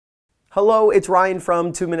Hello, it's Ryan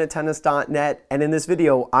from 2minutetennis.net, and in this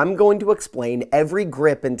video, I'm going to explain every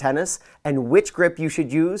grip in tennis and which grip you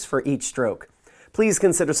should use for each stroke. Please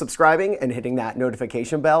consider subscribing and hitting that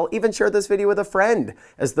notification bell. Even share this video with a friend,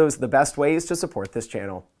 as those are the best ways to support this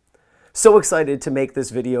channel. So excited to make this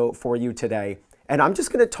video for you today, and I'm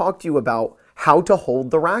just going to talk to you about how to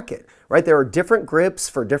hold the racket, right? There are different grips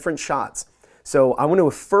for different shots. So I want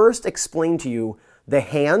to first explain to you the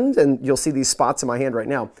hand, and you'll see these spots in my hand right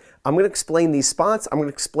now. I'm going to explain these spots, I'm going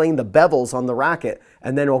to explain the bevels on the racket,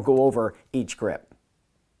 and then we'll go over each grip.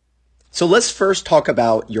 So let's first talk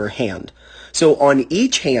about your hand. So on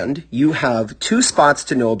each hand, you have two spots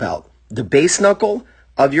to know about: the base knuckle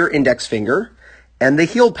of your index finger and the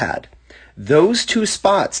heel pad. Those two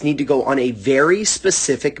spots need to go on a very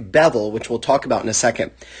specific bevel, which we'll talk about in a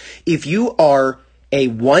second. If you are a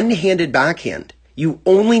one-handed backhand, you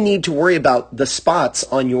only need to worry about the spots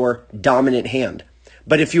on your dominant hand.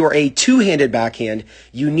 But if you're a two-handed backhand,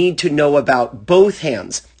 you need to know about both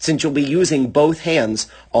hands, since you'll be using both hands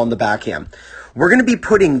on the backhand. We're going to be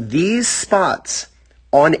putting these spots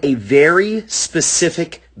on a very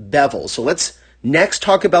specific bevel. So let's next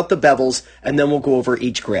talk about the bevels, and then we'll go over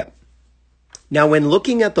each grip. Now, when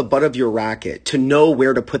looking at the butt of your racket, to know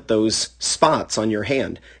where to put those spots on your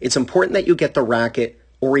hand, it's important that you get the racket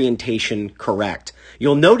orientation correct.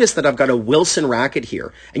 You'll notice that I've got a Wilson racket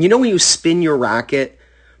here. And you know when you spin your racket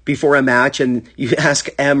before a match and you ask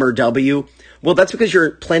M or W? Well, that's because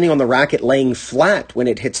you're planning on the racket laying flat when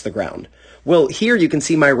it hits the ground. Well, here you can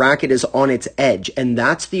see my racket is on its edge, and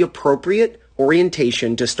that's the appropriate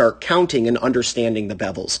orientation to start counting and understanding the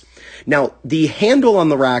bevels. Now, the handle on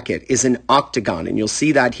the racket is an octagon, and you'll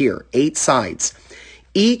see that here, 8 sides.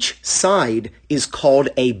 Each side is called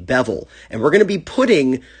a bevel, and we're going to be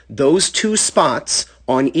putting those two spots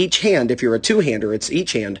on each hand. If you're a two-hander, it's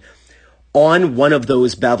each hand, on one of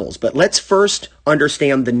those bevels. But let's first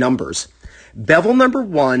understand the numbers. Bevel number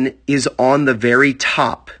 1 is on the very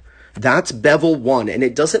top. That's bevel 1, and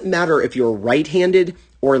it doesn't matter if you're right-handed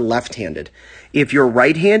or left-handed. If you're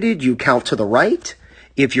right-handed, you count to the right.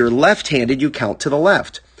 If you're left-handed, you count to the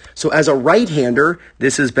left. So as a right-hander,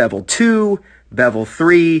 this is bevel 2, bevel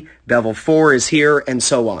 3, bevel 4 is here, and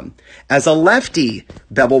so on. As a lefty,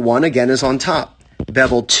 bevel 1 again is on top.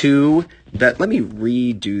 Bevel 2, let me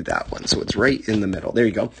redo that one so it's right in the middle. There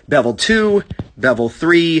you go. Bevel 2, bevel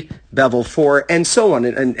 3, bevel 4, and so on.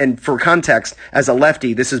 And for context, as a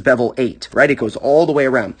lefty, this is bevel 8, right? It goes all the way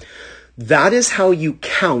around. That is how you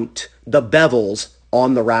count the bevels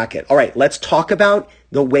on the racket. All right, let's talk about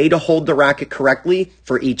the way to hold the racket correctly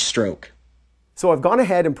for each stroke. So I've gone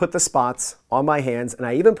ahead and put the spots on my hands, and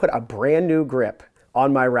I even put a brand new grip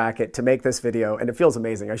on my racket to make this video, and it feels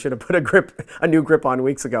amazing. I should have put a new grip on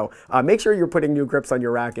weeks ago. Make sure you're putting new grips on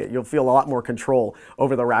your racket. You'll feel a lot more control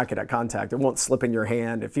over the racket at contact. It won't slip in your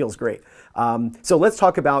hand. It feels great. So let's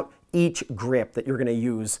talk about each grip that you're going to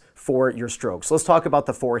use for your strokes. Let's talk about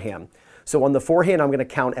the forehand. So on the forehand, I'm going to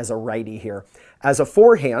count as a righty here. As a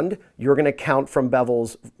forehand, you're going to count from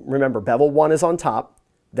bevels. Remember, bevel 1 is on top.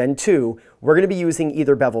 Then 2, we're going to be using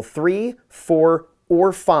either bevel 3, 4,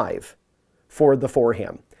 or 5 for the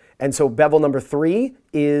forehand. And so bevel number 3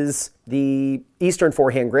 is the Eastern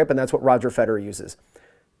forehand grip, and that's what Roger Federer uses.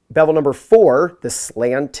 Bevel number 4, the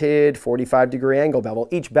slanted 45-degree angle bevel.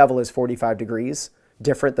 Each bevel is 45 degrees,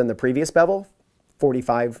 different than the previous bevel.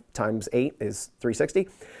 45 times 8 is 360.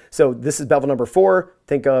 So this is bevel number 4.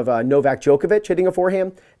 Think of Novak Djokovic hitting a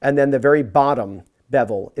forehand. And then the very bottom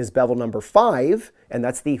bevel is bevel number 5, and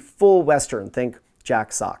that's the full Western. Think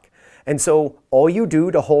Jack Sock. And so all you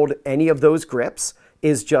do to hold any of those grips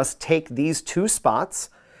is just take these two spots,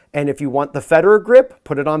 and if you want the Federer grip,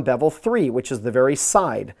 put it on bevel 3, which is the very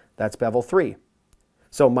side. That's bevel 3.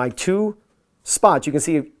 So my two spots, you can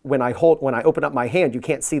see when I open up my hand, you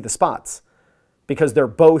can't see the spots because they're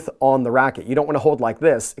both on the racket. You don't want to hold like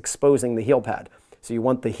this, exposing the heel pad. So you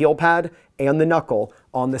want the heel pad and the knuckle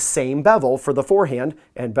on the same bevel for the forehand,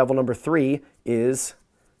 and bevel number 3 is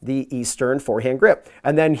the Eastern forehand grip.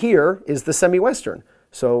 And then here is the semi-Western.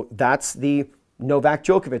 So that's the Novak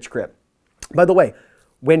Djokovic grip. By the way,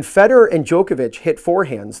 when Federer and Djokovic hit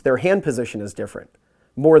forehands, their hand position is different,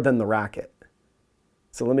 more than the racket.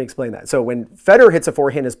 So let me explain that. So when Federer hits a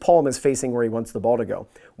forehand, his palm is facing where he wants the ball to go.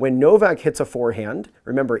 When Novak hits a forehand,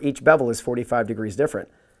 remember each bevel is 45 degrees different.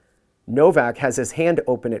 Novak has his hand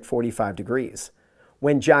open at 45 degrees.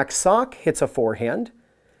 When Jack Sock hits a forehand,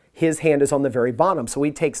 his hand is on the very bottom. So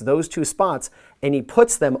he takes those two spots and he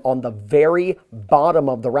puts them on the very bottom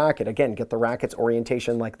of the racket. Again, get the racket's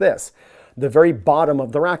orientation like this. The very bottom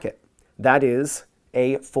of the racket. That is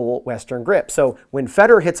a full Western grip. So when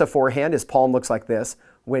Federer hits a forehand, his palm looks like this.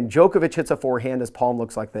 when Djokovic hits a forehand, his palm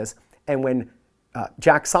looks like this. And when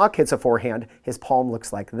Jack Sock hits a forehand, his palm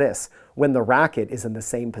looks like this when the racket is in the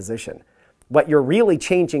same position. What you're really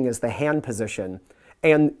changing is the hand position,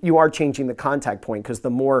 and you are changing the contact point because the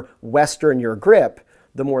more Western your grip,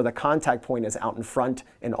 the more the contact point is out in front,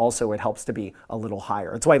 and also it helps to be a little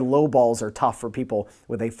higher. That's why low balls are tough for people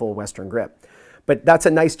with a full Western grip. But that's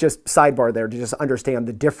a nice just sidebar there to just understand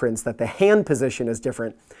the difference that the hand position is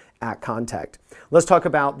different at contact. Let's talk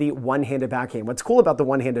about the one-handed backhand. What's cool about the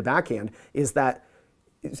one-handed backhand is that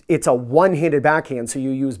it's a one-handed backhand, so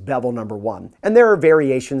you use bevel number 1. And there are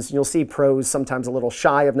variations. You'll see pros sometimes a little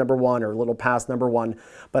shy of number 1 or a little past number 1.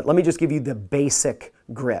 But let me just give you the basic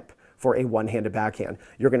grip for a one-handed backhand.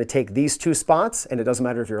 You're going to take these two spots, and it doesn't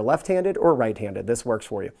matter if you're left-handed or right-handed. This works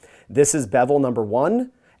for you. This is bevel number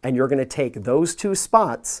 1, and you're going to take those two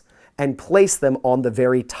spots and place them on the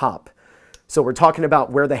very top. So we're talking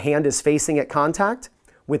about where the hand is facing at contact.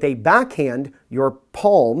 With a backhand, your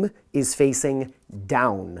palm is facing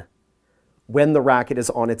down when the racket is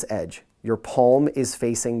on its edge. Your palm is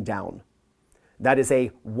facing down. That is a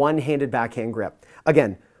one-handed backhand grip.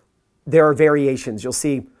 Again, there are variations. You'll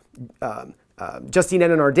see Justine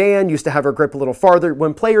Nardan used to have her grip a little farther.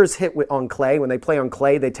 When players hit on clay, when they play on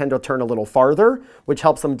clay, they tend to turn a little farther, which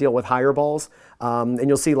helps them deal with higher balls. And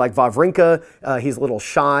you'll see like Wawrinka, he's a little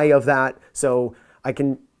shy of that. So I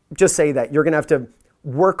can just say that you're going to have to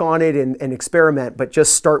work on it and experiment, but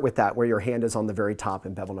just start with that where your hand is on the very top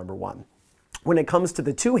in bevel number 1. When it comes to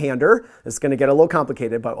the two-hander, it's going to get a little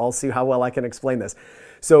complicated, but I'll see how well I can explain this.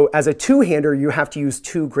 So as a two-hander, you have to use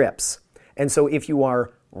two grips. And so if you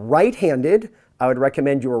are right-handed, I would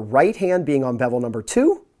recommend your right hand being on bevel number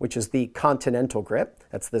 2, which is the Continental grip.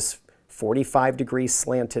 That's this 45-degree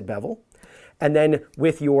slanted bevel. And then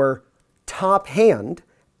with your top hand,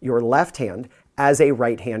 your left hand, as a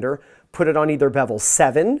right-hander, put it on either bevel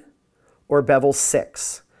 7 or bevel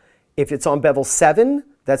 6. If it's on bevel 7,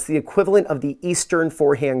 that's the equivalent of the Eastern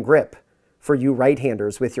forehand grip for you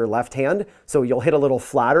right-handers with your left hand. So you'll hit a little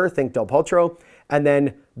flatter, think Del Potro. And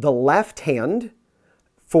then the left hand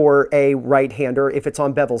for a right-hander, if it's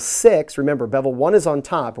on bevel 6, remember bevel 1 is on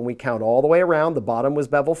top and we count all the way around. The bottom was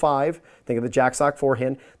bevel 5. Think of the Jack Sock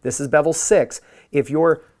forehand. This is bevel 6. If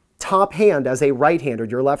your top hand as a right-hander,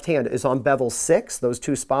 your left hand is on bevel 6, those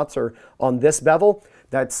two spots are on this bevel,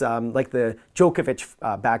 that's like the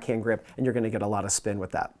Djokovic backhand grip, and you're going to get a lot of spin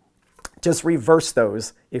with that. Just reverse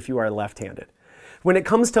those if you are left-handed. When it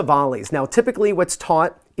comes to volleys, now typically what's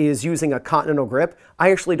taught is using a Continental grip.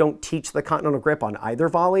 I actually don't teach the Continental grip on either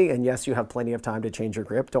volley, and yes, you have plenty of time to change your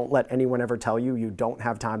grip. Don't let anyone ever tell you you don't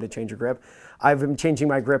have time to change your grip. I've been changing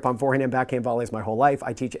my grip on forehand and backhand volleys my whole life.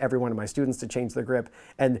 I teach every one of my students to change their grip,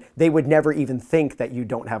 and they would never even think that you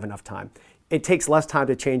don't have enough time. It takes less time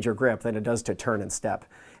to change your grip than it does to turn and step.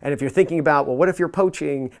 And if you're thinking about, well, what if you're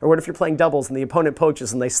poaching, or what if you're playing doubles and the opponent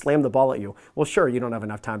poaches and they slam the ball at you? Well, sure, you don't have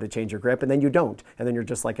enough time to change your grip, and then you don't, and then you're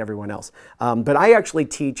just like everyone else. But I actually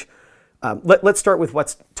teach, let's start with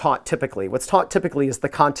what's taught typically. What's taught typically is the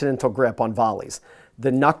Continental grip on volleys,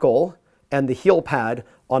 the knuckle and the heel pad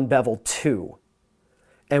on bevel 2.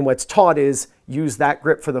 And what's taught is use that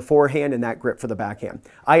grip for the forehand and that grip for the backhand.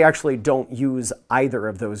 I actually don't use either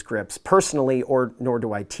of those grips personally, nor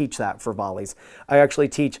do I teach that for volleys. I actually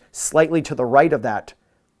teach slightly to the right of that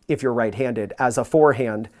if you're right-handed as a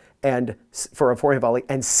forehand and for a forehand volley,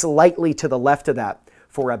 and slightly to the left of that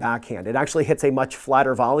for a backhand. It actually hits a much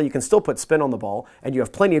flatter volley. You can still put spin on the ball, and you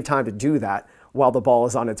have plenty of time to do that while the ball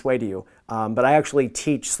is on its way to you. But I actually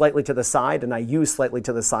teach slightly to the side, and I use slightly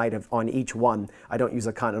to the side on each one. I don't use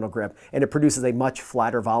a Continental grip, and it produces a much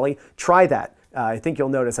flatter volley. Try that. I think you'll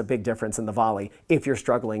notice a big difference in the volley if you're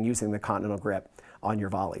struggling using the Continental grip on your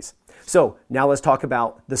volleys. So now let's talk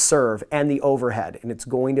about the serve and the overhead, and it's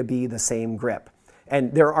going to be the same grip.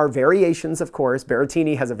 And there are variations, of course.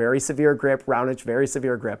 Berrettini has a very severe grip, Raonic, very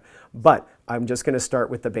severe grip, but I'm just going to start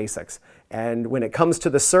with the basics. And when it comes to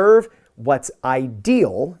the serve, what's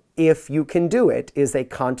ideal, if you can do it, is a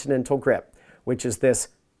Continental grip, which is this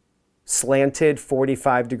slanted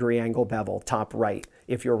 45-degree angle bevel, top right,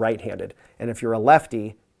 if you're right-handed. And if you're a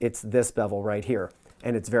lefty, it's this bevel right here.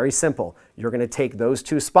 And it's very simple. You're going to take those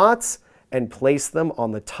two spots and place them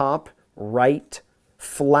on the top right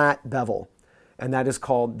flat bevel. And that is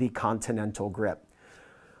called the Continental grip.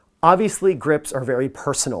 Obviously, grips are very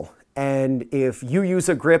personal. And if you use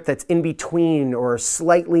a grip that's in between or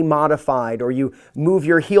slightly modified, or you move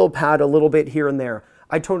your heel pad a little bit here and there,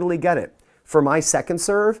 I totally get it. For my second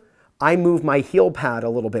serve, I move my heel pad a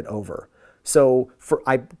little bit over. So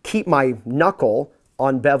I keep my knuckle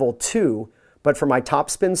on bevel 2, but for my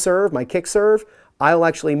topspin serve, my kick serve, I'll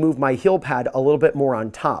actually move my heel pad a little bit more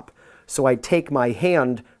on top. So I take my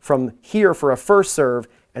hand from here for a first serve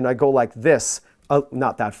and I go like this,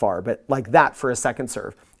 not that far, but like that for a second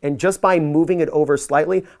serve. And just by moving it over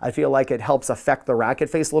slightly, I feel like it helps affect the racket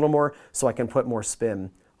face a little more so I can put more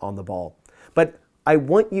spin on the ball. But I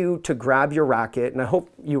want you to grab your racket, and I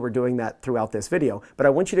hope you were doing that throughout this video, but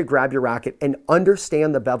I want you to grab your racket and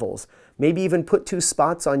understand the bevels. Maybe even put 2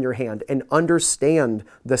 spots on your hand and understand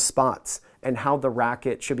the spots and how the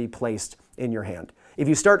racket should be placed in your hand. If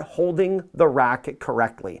you start holding the racket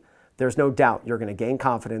correctly, there's no doubt you're going to gain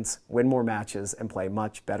confidence, win more matches, and play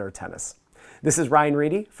much better tennis. This is Ryan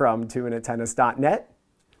Reedy from 2MinuteTennis.net.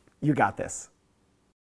 You got this.